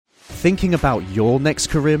Thinking about your next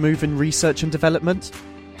career move in research and development?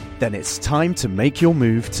 Then it's time to make your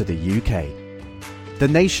move to the UK. The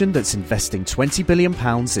nation that's investing £20 billion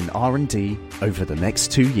in R&D over the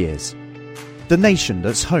next 2 years. The nation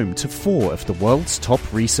that's home to 4 of the world's top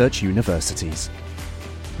research universities.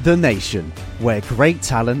 The nation where great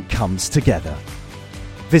talent comes together.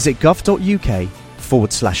 Visit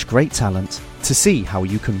gov.uk/great talent to see how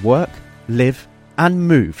you can work, live and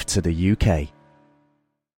move to the UK.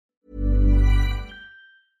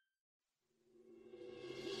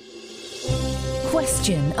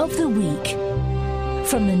 Question of the week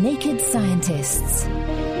from the Naked Scientists.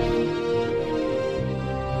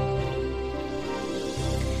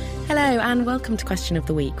 Hello and welcome to Question of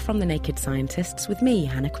the Week from the Naked Scientists with me,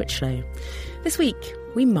 Hannah Critchlow. This week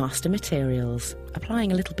we master materials,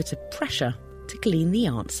 applying a little bit of pressure to glean the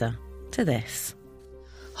answer to this.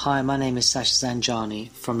 Hi, my name is Sash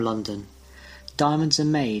Zanjani from London. Diamonds are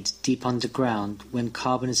made deep underground when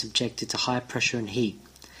carbon is subjected to high pressure and heat.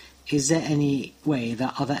 Is there any way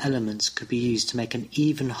that other elements could be used to make an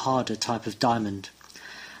even harder type of diamond?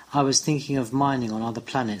 I was thinking of mining on other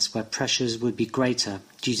planets where pressures would be greater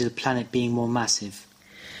due to the planet being more massive.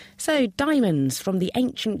 So, diamonds, from the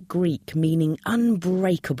ancient Greek meaning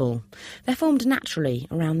unbreakable. They're formed naturally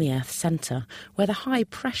around the Earth's centre, where the high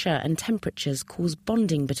pressure and temperatures cause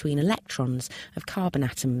bonding between electrons of carbon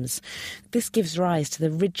atoms. This gives rise to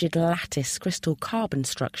the rigid lattice crystal carbon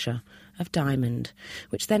structure of diamond,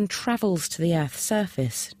 which then travels to the Earth's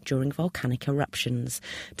surface during volcanic eruptions,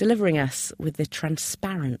 delivering us with the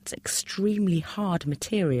transparent, extremely hard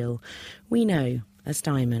material we know as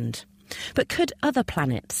diamond. But could other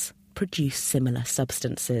planets produce similar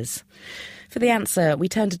substances? For the answer, we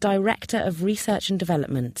turn to Director of Research and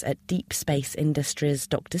Development at Deep Space Industries,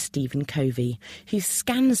 Dr. Stephen Covey, who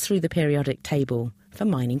scans through the periodic table for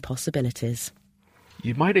mining possibilities.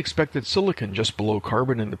 You might expect that silicon, just below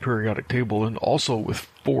carbon in the periodic table and also with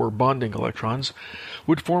 4 bonding electrons,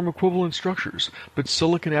 would form equivalent structures, but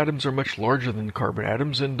silicon atoms are much larger than carbon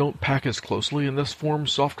atoms and don't pack as closely and thus form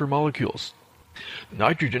softer molecules.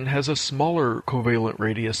 Nitrogen has a smaller covalent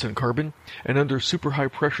radius than carbon, and under super high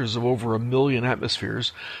pressures of over 1 million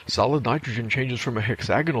atmospheres, solid nitrogen changes from a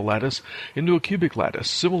hexagonal lattice into a cubic lattice,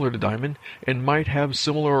 similar to diamond, and might have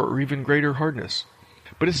similar or even greater hardness.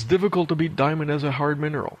 But it's difficult to beat diamond as a hard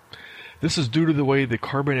mineral. This is due to the way the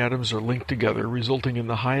carbon atoms are linked together, resulting in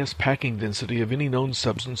the highest packing density of any known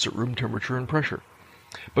substance at room temperature and pressure.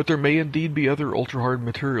 But there may indeed be other ultra-hard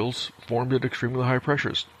materials formed at extremely high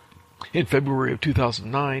pressures. In February of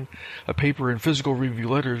 2009, a paper in Physical Review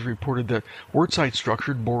Letters reported that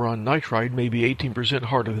wurtzite-structured boron nitride may be 18%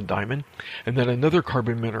 harder than diamond, and that another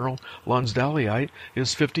carbon mineral, lonsdaleite,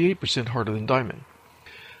 is 58% harder than diamond.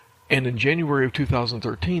 And in January of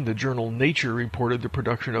 2013, the journal Nature reported the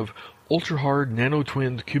production of ultra-hard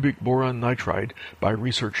nano-twinned cubic boron nitride by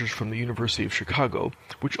researchers from the University of Chicago,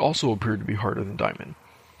 which also appeared to be harder than diamond.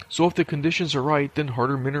 So if the conditions are right, then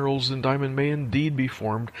harder minerals than diamond may indeed be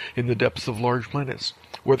formed in the depths of large planets.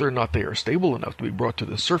 Whether or not they are stable enough to be brought to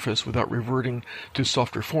the surface without reverting to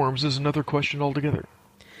softer forms is another question altogether.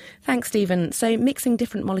 Thanks, Stephen. So mixing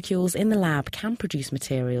different molecules in the lab can produce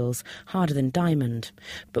materials harder than diamond,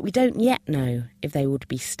 but we don't yet know if they would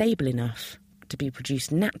be stable enough to be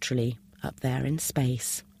produced naturally up there in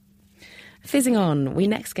space. Fizzing on, we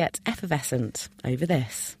next get effervescent over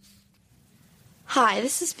this. Hi,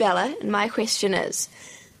 this is Bella, and my question is,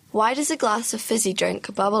 why does a glass of fizzy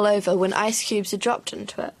drink bubble over when ice cubes are dropped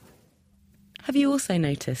into it? Have you also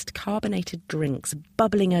noticed carbonated drinks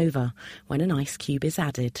bubbling over when an ice cube is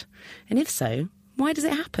added? And if so, why does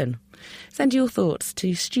it happen? Send your thoughts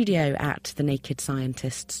to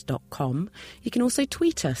studio@nakedscientists.com. You can also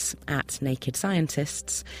tweet us at Naked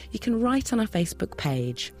Scientists. You can write on our Facebook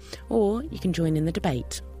page, or you can join in the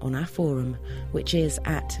debate on our forum, which is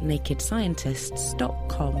at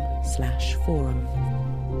nakedscientists.com/forum.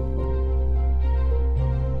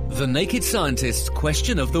 The Naked Scientists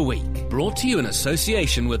Question of the Week, brought to you in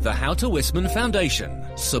association with the Houter Wisman Foundation,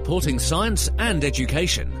 supporting science and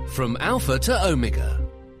education from Alpha to Omega.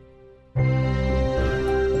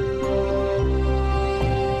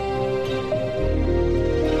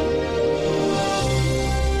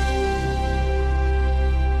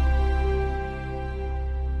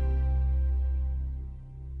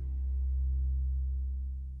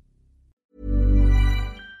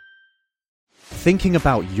 Thinking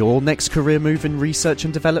about your next career move in research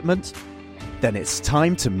and development? Then it's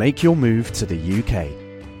time to make your move to the UK.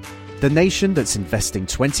 The nation that's investing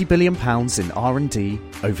 £20 billion in R&D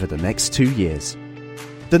over the next 2 years.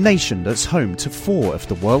 The nation that's home to 4 of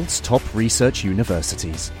the world's top research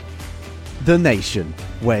universities. The nation,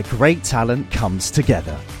 where great talent comes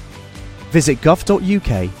together. Visit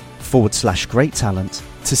gov.uk/great talent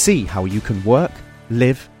to see how you can work,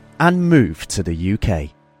 live and move to the UK.